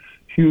those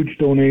huge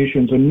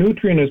donations, and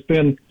Nutrien has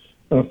been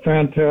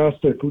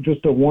fantastic,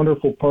 just a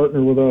wonderful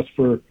partner with us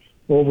for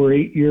over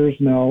 8 years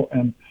now,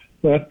 and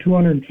that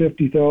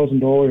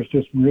 $250,000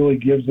 just really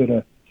gives it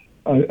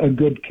a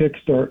good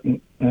kickstart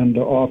and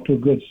off to a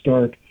good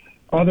start.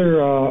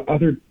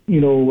 Other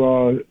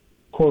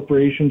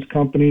corporations,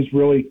 companies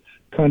really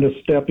kind of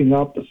stepping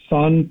up. The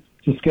Sun,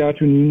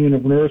 Saskatchewan Union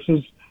of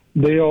Nurses,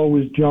 they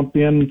always jump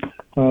in.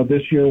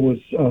 This year was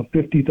a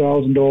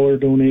 $50,000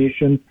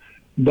 donation.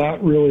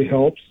 That really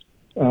helps.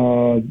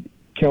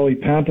 Kelly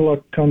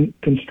Pantala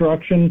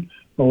Construction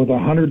with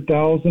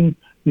 $100,000.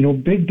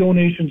 Big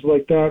donations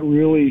like that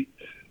really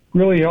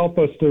really help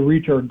us to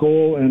reach our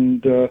goal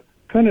and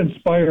kind of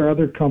inspire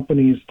other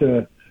companies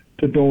to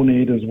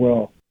donate as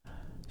well.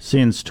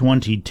 Since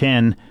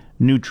 2010,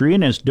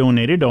 Nutrien has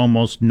donated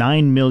almost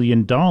 $9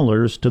 million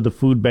to the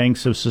food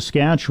banks of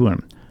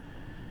Saskatchewan.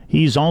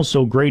 He's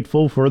also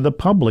grateful for the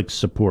public's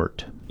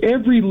support.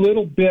 Every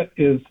little bit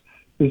is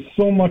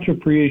so much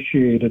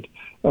appreciated.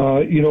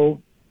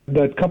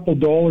 That couple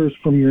dollars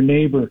from your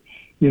neighbor,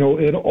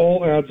 it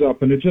all adds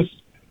up, and it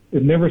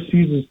never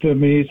ceases to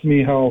amaze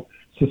me how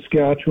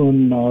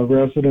Saskatchewan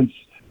residents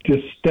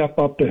just step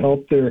up to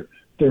help their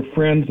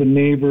friends and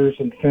neighbors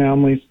and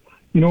families.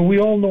 We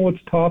all know it's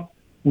tough.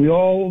 We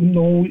all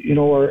know,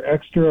 our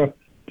extra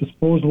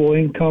disposable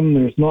income,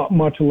 there's not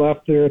much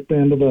left there at the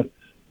end of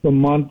the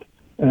month.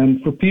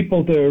 And for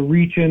people to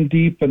reach in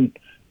deep and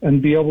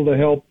be able to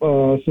help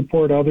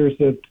support others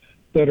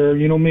that are,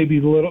 maybe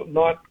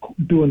not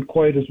doing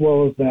quite as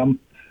well as them,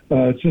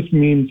 it just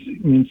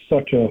means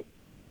such a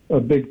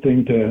big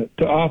thing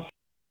to us.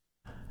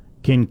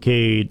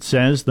 Kincaid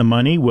says the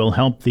money will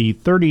help the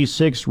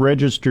 36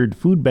 registered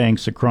food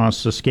banks across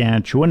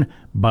Saskatchewan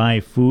buy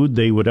food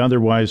they would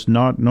otherwise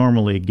not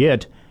normally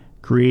get,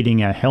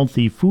 creating a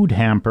healthy food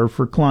hamper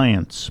for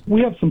clients.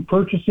 We have some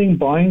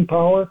buying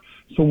power,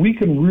 so we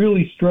can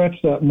really stretch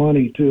that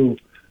money too.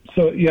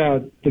 So yeah,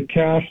 the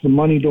cash, the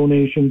money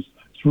donations,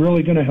 it's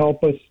really going to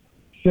help us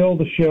fill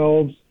the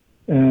shelves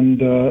and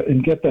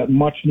get that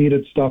much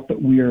needed stuff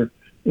that we are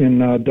in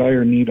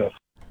dire need of.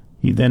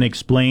 He then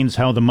explains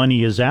how the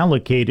money is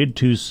allocated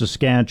to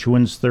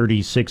Saskatchewan's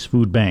 36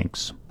 food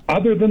banks.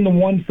 Other than the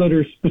ones that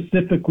are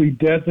specifically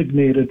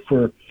designated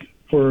for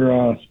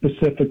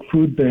specific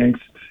food banks,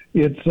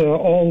 it's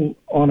all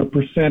on a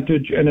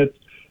percentage, and it's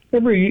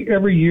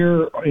every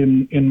year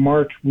in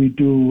March we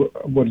do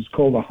what is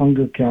called a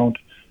hunger count,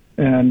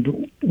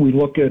 and we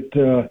look at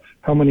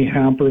how many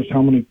hampers,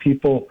 how many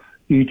people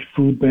each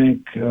food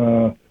bank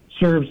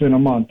serves in a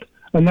month,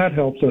 and that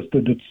helps us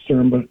to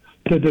determine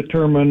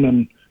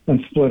and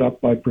split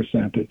up by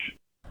percentage.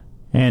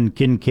 And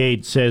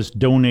Kincaid says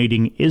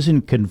donating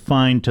isn't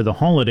confined to the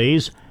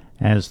holidays,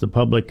 as the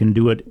public can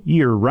do it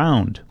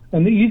year-round.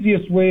 And the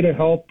easiest way to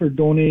help or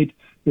donate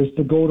is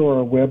to go to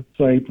our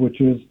website,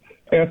 which is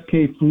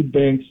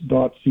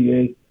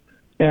skfoodbanks.ca.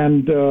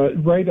 And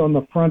right on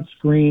the front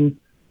screen,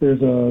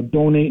 there's a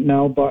Donate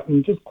Now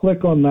button. Just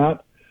click on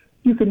that.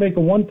 You can make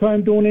a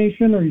one-time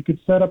donation, or you could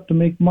set up to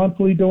make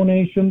monthly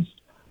donations.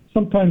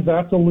 Sometimes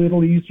that's a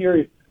little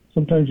easier.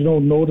 Sometimes you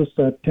don't notice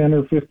that $10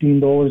 or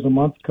 $15 a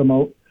month come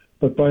out,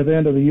 but by the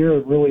end of the year,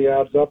 it really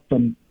adds up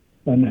and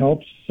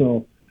helps.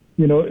 So,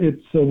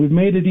 it's we've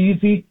made it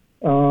easy,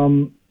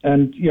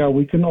 and yeah,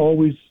 we can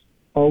always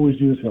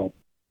use help.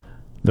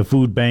 The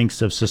food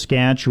banks of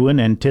Saskatchewan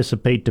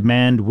anticipate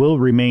demand will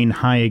remain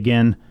high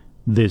again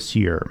this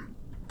year.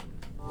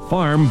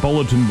 Farm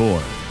Bulletin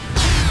Board.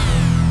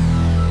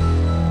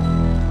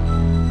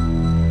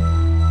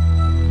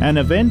 An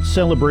event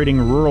celebrating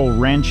rural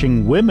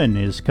ranching women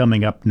is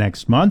coming up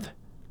next month.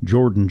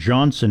 Jordan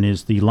Johnson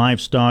is the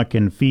Livestock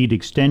and Feed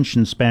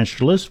Extension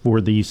Specialist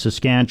for the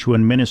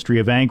Saskatchewan Ministry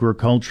of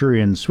Agriculture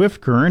in Swift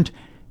Current,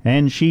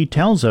 and she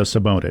tells us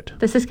about it.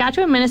 The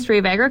Saskatchewan Ministry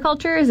of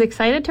Agriculture is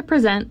excited to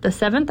present the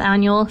 7th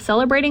annual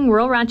Celebrating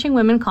Rural Ranching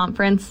Women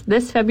Conference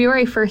this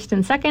February 1st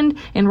and 2nd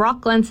in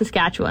Rock Glen,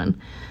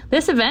 Saskatchewan.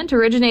 This event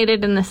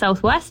originated in the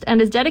Southwest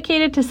and is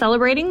dedicated to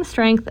celebrating the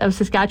strength of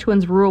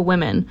Saskatchewan's rural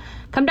women.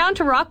 Come down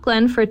to Rock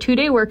Glen for a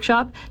 2-day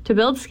workshop to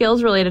build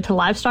skills related to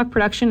livestock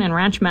production and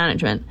ranch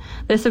management.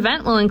 This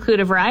event will include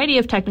a variety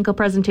of technical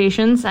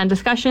presentations and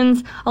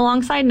discussions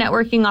alongside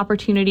networking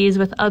opportunities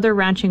with other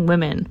ranching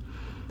women.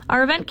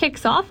 Our event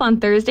kicks off on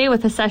Thursday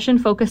with a session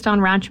focused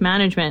on ranch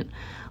management.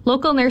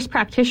 Local nurse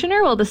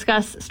practitioner will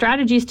discuss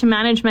strategies to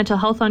manage mental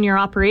health on your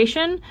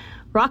operation.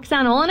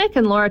 Roxanne Olenek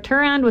and Laura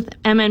Turand with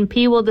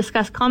MNP will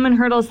discuss common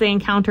hurdles they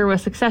encounter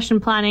with succession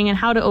planning and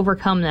how to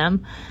overcome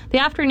them. The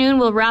afternoon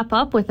will wrap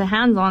up with a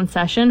hands-on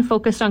session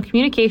focused on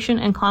communication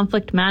and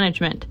conflict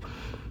management.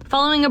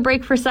 Following a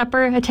break for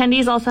supper,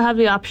 attendees also have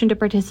the option to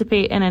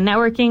participate in a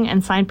networking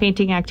and sign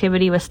painting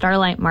activity with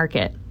Starlight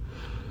Market.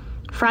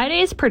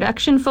 Friday's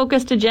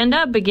production-focused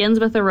agenda begins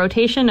with a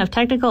rotation of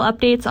technical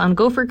updates on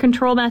gopher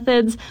control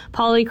methods,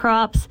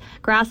 polycrops,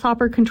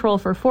 grasshopper control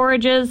for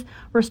forages,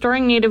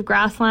 restoring native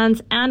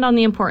grasslands, and on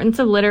the importance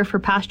of litter for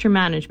pasture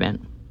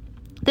management.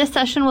 This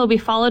session will be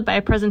followed by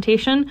a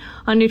presentation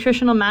on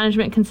nutritional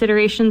management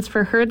considerations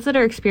for herds that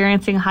are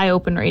experiencing high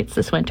open rates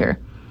this winter.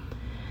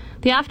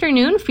 The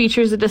afternoon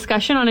features a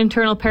discussion on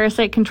internal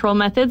parasite control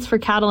methods for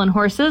cattle and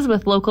horses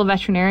with local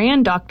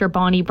veterinarian Dr.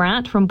 Bonnie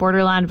Brandt from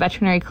Borderland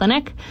Veterinary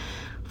Clinic,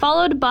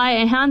 followed by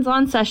a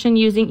hands-on session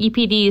using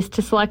EPDs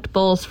to select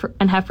bulls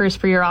and heifers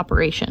for your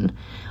operation.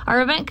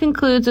 Our event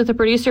concludes with a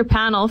producer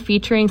panel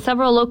featuring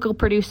several local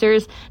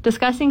producers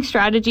discussing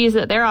strategies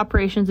that their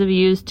operations have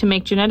used to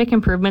make genetic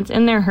improvements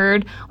in their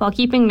herd while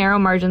keeping narrow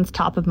margins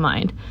top of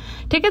mind.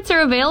 Tickets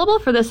are available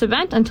for this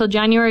event until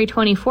January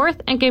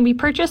 24th and can be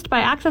purchased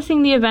by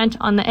accessing the event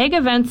on the Ag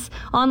Events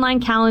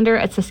online calendar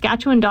at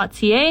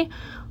saskatchewan.ca,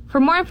 For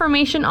more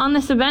information on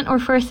this event or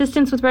for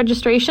assistance with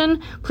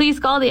registration, please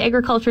call the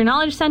Agriculture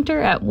Knowledge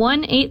Center at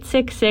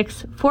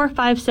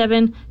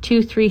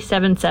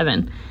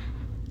 1-866-457-2377.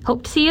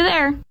 Hope to see you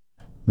there.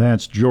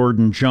 That's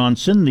Jordan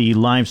Johnson, the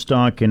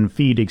Livestock and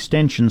Feed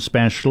Extension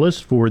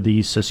Specialist for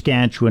the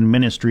Saskatchewan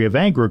Ministry of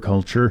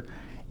Agriculture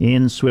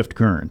in Swift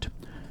Current.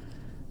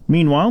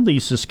 Meanwhile, the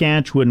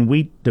Saskatchewan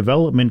Wheat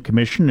Development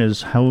Commission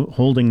is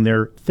holding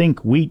their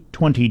Think Wheat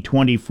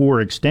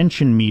 2024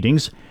 extension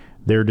meetings.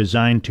 They're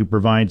designed to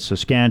provide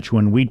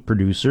Saskatchewan wheat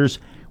producers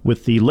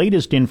with the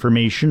latest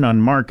information on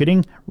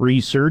marketing,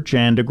 research,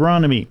 and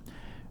agronomy.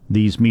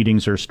 These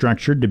meetings are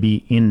structured to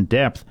be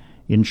in-depth,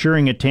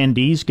 ensuring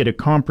attendees get a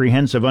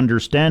comprehensive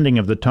understanding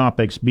of the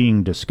topics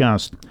being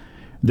discussed.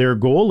 Their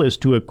goal is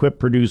to equip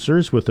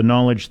producers with the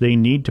knowledge they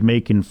need to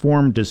make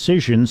informed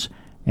decisions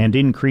and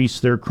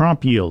increase their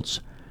crop yields.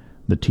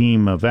 The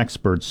team of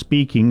experts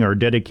speaking are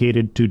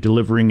dedicated to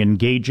delivering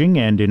engaging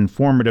and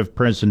informative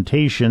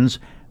presentations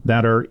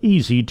that are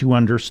easy to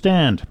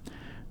understand.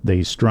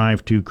 They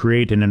strive to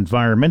create an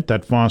environment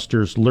that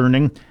fosters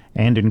learning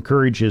and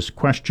encourages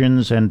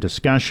questions and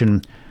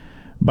discussion.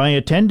 By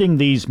attending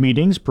these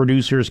meetings,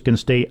 producers can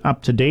stay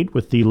up to date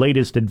with the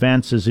latest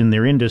advances in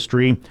their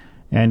industry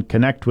and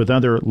connect with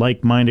other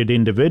like-minded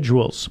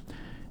individuals.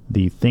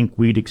 The Think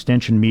Wheat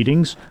Extension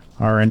meetings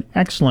are an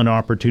excellent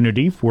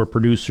opportunity for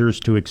producers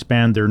to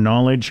expand their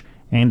knowledge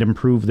and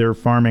improve their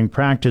farming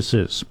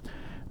practices.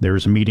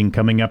 There's a meeting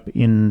coming up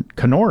in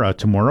Kenora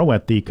tomorrow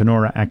at the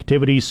Kenora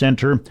Activity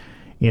Centre,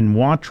 in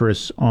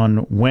Watrous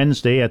on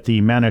Wednesday at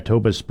the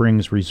Manitoba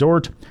Springs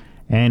Resort,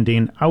 and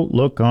in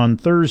Outlook on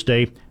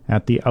Thursday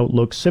at the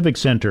Outlook Civic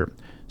Centre.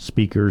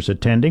 Speakers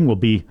attending will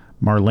be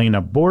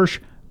Marlena Borsch,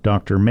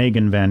 Dr.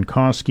 Megan Van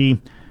Koski,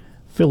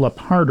 Philip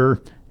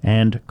Harder,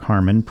 and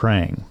Carmen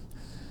Prang.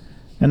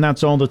 And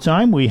that's all the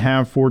time we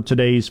have for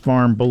today's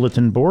Farm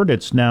Bulletin Board.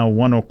 It's now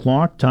 1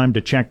 o'clock. Time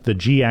to check the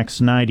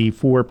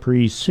GX94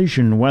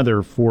 precision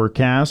weather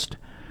forecast.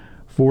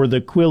 For the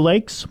Quill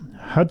Lakes,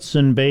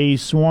 Hudson Bay,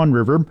 Swan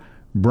River,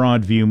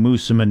 Broadview,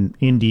 Moosomin,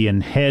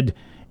 Indian Head,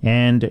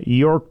 and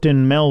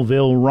Yorkton,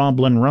 Melville,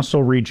 Roblin,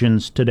 Russell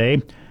regions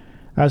today,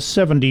 a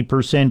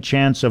 70%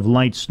 chance of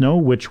light snow,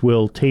 which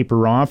will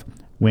taper off.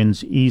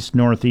 Winds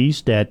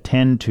east-northeast at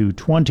 10 to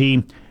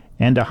 20,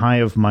 and a high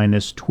of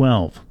minus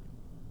 12.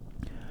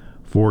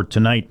 For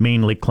tonight,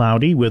 mainly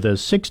cloudy with a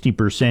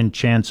 60%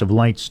 chance of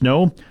light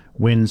snow.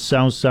 Winds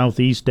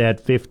south-southeast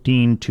at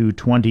 15 to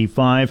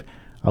 25,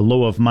 a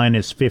low of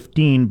minus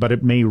 15, but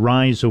it may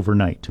rise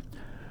overnight.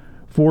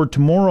 For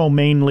tomorrow,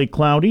 mainly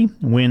cloudy.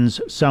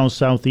 Winds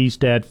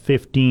south-southeast at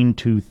 15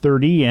 to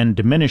 30 and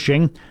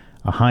diminishing,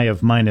 a high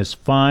of minus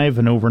 5,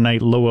 an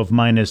overnight low of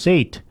minus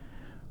 8.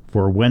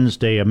 For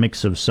Wednesday, a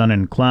mix of sun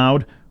and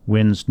cloud.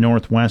 Winds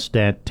northwest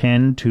at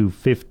 10 to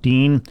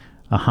 15,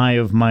 a high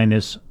of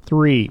minus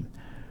 3.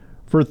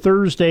 For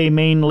Thursday,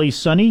 mainly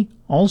sunny,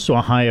 also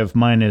a high of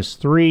minus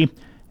 3,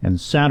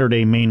 and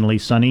Saturday, mainly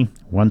sunny,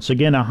 once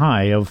again a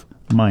high of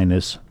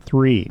minus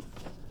 3.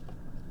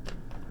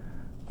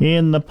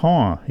 In the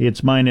Paw,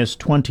 it's minus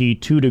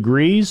 22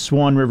 degrees,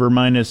 Swan River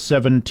minus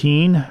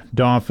 17,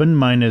 Dauphin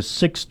minus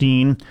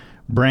 16,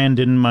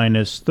 Brandon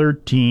minus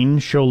 13,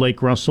 Shoal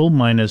Lake Russell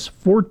minus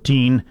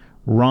 14,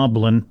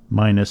 Roblin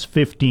minus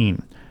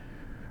 15.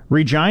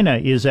 Regina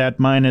is at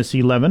minus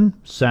 11,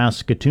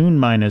 Saskatoon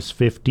minus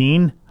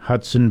 15,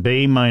 Hudson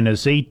Bay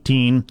minus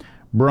 18,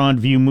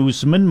 Broadview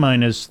Moosomin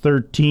minus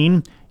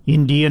 13,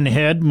 Indian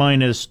Head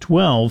minus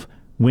 12,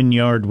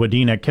 Wynyard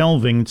Wadena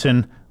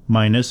Kelvington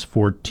minus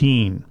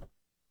 14.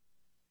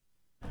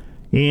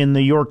 In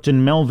the Yorkton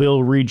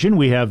Melville region,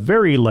 we have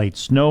very light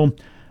snow,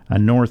 a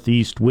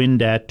northeast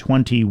wind at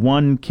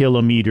 21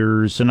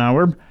 kilometers an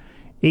hour.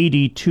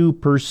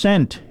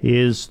 82%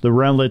 is the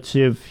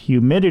relative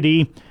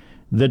humidity.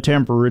 The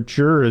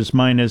temperature is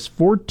minus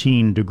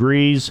 14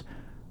 degrees.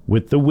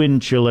 With the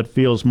wind chill, it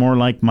feels more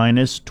like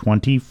minus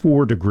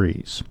 24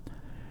 degrees.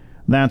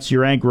 That's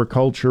your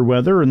agriculture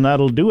weather, and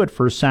that'll do it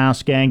for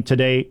Sask Ag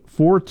Today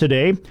for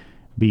today.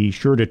 Be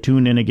sure to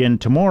tune in again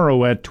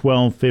tomorrow at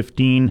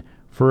 12:15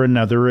 for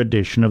another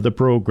edition of the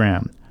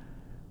program.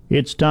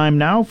 It's time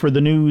now for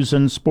the news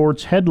and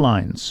sports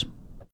headlines.